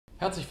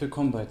Herzlich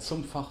willkommen bei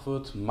Zum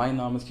Fachwirt. Mein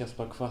Name ist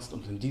Jasper Quast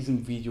und in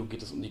diesem Video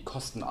geht es um die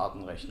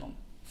Kostenartenrechnung.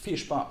 Viel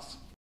Spaß!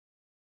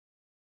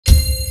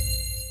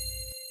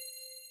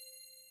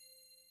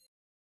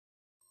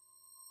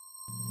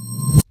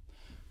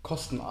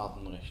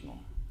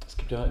 Kostenartenrechnung. Es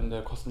gibt ja in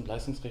der Kosten- und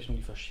Leistungsrechnung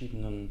die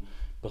verschiedenen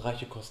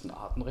Bereiche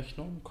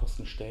Kostenartenrechnung,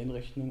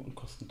 Kostenstellenrechnung und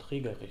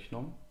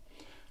Kostenträgerrechnung.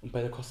 Und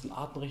bei der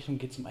Kostenartenrechnung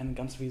geht es um eine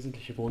ganz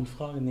wesentliche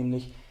Grundfrage,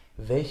 nämlich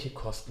welche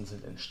Kosten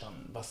sind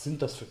entstanden? Was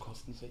sind das für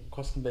Kosten?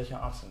 Kosten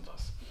welcher Art sind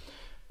das?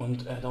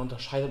 Und da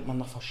unterscheidet man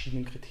nach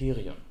verschiedenen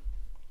Kriterien.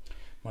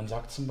 Man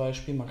sagt zum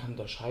Beispiel, man kann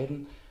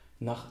unterscheiden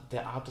nach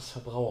der Art des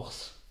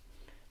Verbrauchs.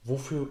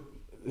 Wofür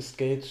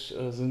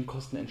sind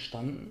Kosten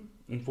entstanden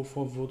und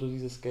wofür wurde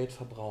dieses Geld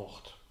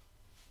verbraucht?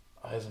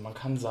 Also man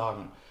kann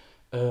sagen,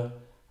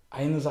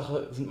 eine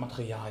Sache sind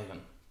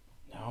Materialien.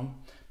 Ja?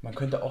 Man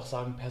könnte auch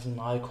sagen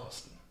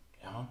Personalkosten.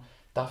 Ja?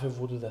 Dafür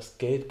wurde das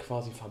Geld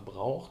quasi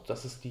verbraucht.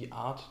 Das ist die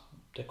Art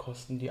der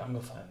Kosten, die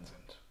angefallen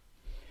sind.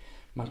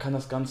 Man kann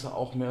das Ganze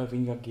auch mehr oder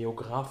weniger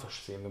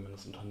geografisch sehen, wenn man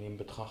das Unternehmen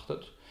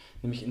betrachtet.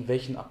 Nämlich in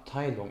welchen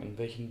Abteilungen, in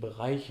welchen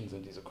Bereichen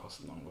sind diese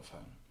Kosten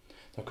angefallen.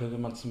 Da könnte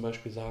man zum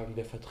Beispiel sagen,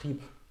 der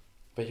Vertrieb.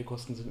 Welche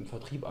Kosten sind im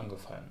Vertrieb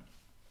angefallen?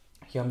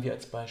 Hier haben wir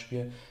als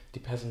Beispiel die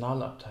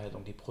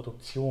Personalabteilung, die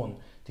Produktion,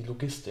 die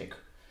Logistik.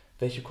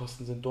 Welche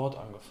Kosten sind dort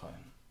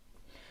angefallen?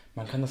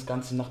 Man kann das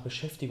Ganze nach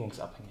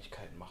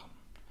Beschäftigungsabhängigkeit machen.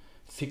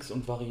 Fix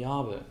und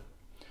variabel.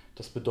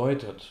 Das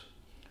bedeutet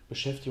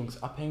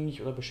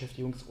beschäftigungsabhängig oder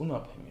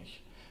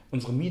beschäftigungsunabhängig.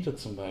 Unsere Miete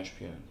zum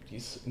Beispiel, die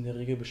ist in der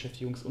Regel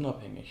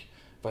beschäftigungsunabhängig,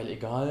 weil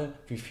egal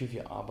wie viel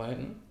wir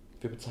arbeiten,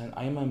 wir bezahlen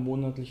einmal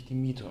monatlich die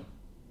Miete.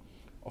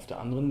 Auf der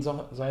anderen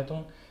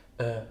Seite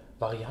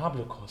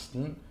variable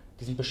Kosten,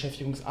 die sind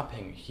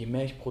beschäftigungsabhängig. Je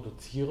mehr ich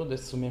produziere,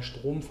 desto mehr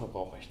Strom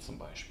verbrauche ich zum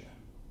Beispiel.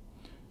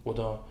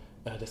 Oder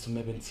desto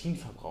mehr Benzin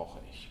verbrauche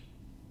ich.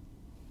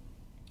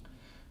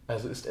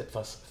 Also ist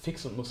etwas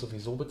fix und muss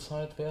sowieso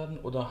bezahlt werden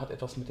oder hat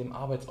etwas mit dem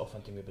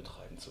Arbeitsaufwand, den wir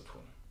betreiben, zu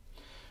tun.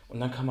 Und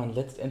dann kann man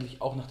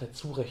letztendlich auch nach der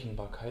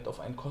Zurechenbarkeit auf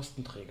einen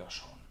Kostenträger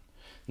schauen.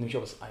 Nämlich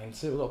ob es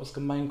Einzel- oder ob es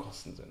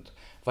Gemeinkosten sind.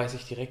 Weiß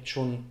ich direkt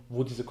schon,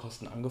 wo diese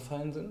Kosten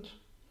angefallen sind?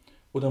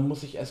 Oder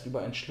muss ich erst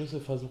über einen Schlüssel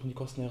versuchen, die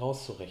Kosten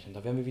herauszurechnen?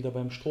 Da wären wir wieder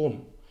beim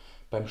Strom.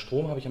 Beim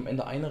Strom habe ich am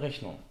Ende eine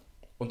Rechnung.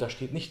 Und da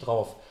steht nicht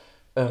drauf,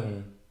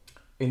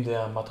 in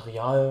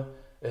der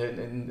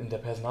in der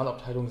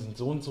Personalabteilung sind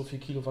so und so viel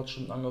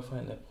Kilowattstunden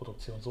angefallen, in der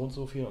Produktion so und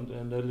so viel und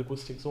in der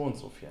Logistik so und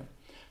so viel.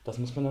 Das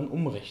muss man dann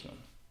umrechnen.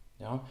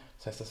 Ja?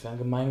 Das heißt, das wären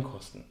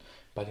Gemeinkosten.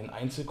 Bei den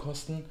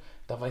Einzelkosten,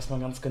 da weiß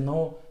man ganz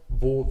genau,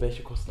 wo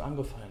welche Kosten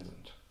angefallen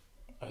sind.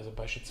 Also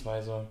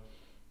beispielsweise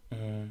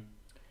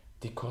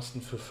die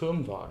Kosten für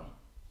Firmenwagen.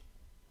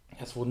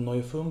 Es wurden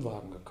neue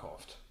Firmenwagen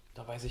gekauft.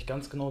 Da weiß ich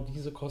ganz genau,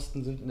 diese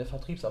Kosten sind in der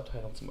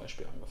Vertriebsabteilung zum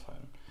Beispiel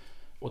angefallen.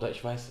 Oder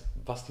ich weiß,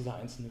 was dieser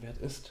einzelne Wert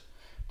ist.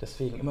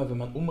 Deswegen, immer wenn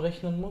man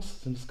umrechnen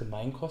muss, sind es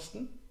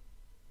Gemeinkosten.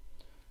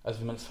 Also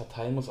wenn man es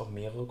verteilen muss auf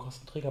mehrere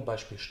Kostenträger,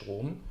 Beispiel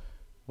Strom,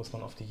 muss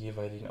man auf die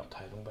jeweiligen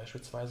Abteilungen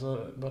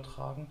beispielsweise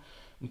übertragen.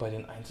 Und bei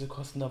den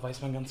Einzelkosten, da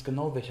weiß man ganz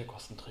genau, welcher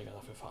Kostenträger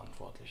dafür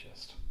verantwortlich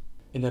ist.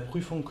 In der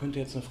Prüfung könnte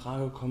jetzt eine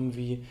Frage kommen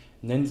wie,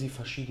 nennen Sie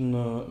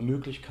verschiedene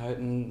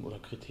Möglichkeiten oder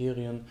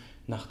Kriterien,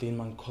 nach denen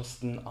man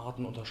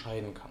Kostenarten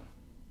unterscheiden kann.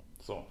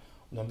 So,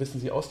 und dann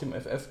wissen Sie aus dem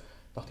FF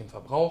nach dem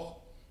Verbrauch,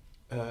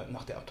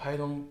 nach der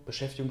Abteilung,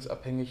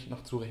 beschäftigungsabhängig,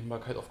 nach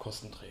Zurechenbarkeit auf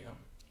Kostenträger.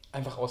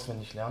 Einfach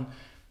auswendig lernen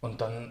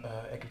und dann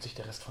ergibt sich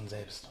der Rest von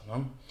selbst.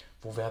 Ne?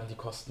 Wo fallen die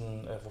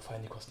Kosten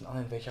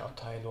an, in welcher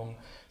Abteilung?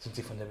 Sind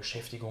sie von der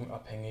Beschäftigung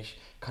abhängig?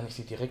 Kann ich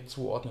sie direkt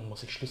zuordnen?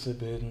 Muss ich Schlüssel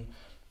bilden?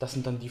 Das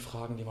sind dann die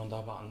Fragen, die man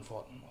da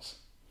beantworten muss.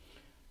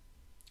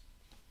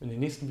 In den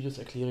nächsten Videos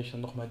erkläre ich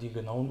dann nochmal die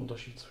genauen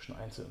Unterschiede zwischen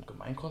Einzel- und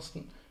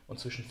Gemeinkosten und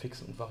zwischen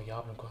fixen und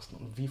variablen Kosten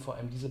und wie vor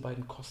allem diese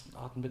beiden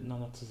Kostenarten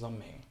miteinander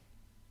zusammenhängen.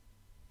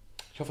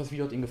 Ich hoffe, das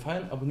Video hat Ihnen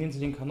gefallen. Abonnieren Sie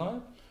den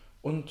Kanal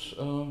und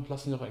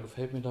lassen Sie doch ein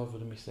Gefällt mir da,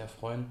 würde mich sehr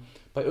freuen.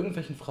 Bei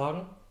irgendwelchen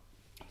Fragen,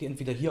 die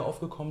entweder hier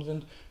aufgekommen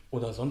sind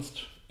oder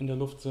sonst in der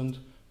Luft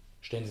sind,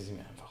 stellen Sie sie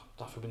mir einfach.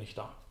 Dafür bin ich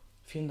da.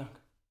 Vielen Dank.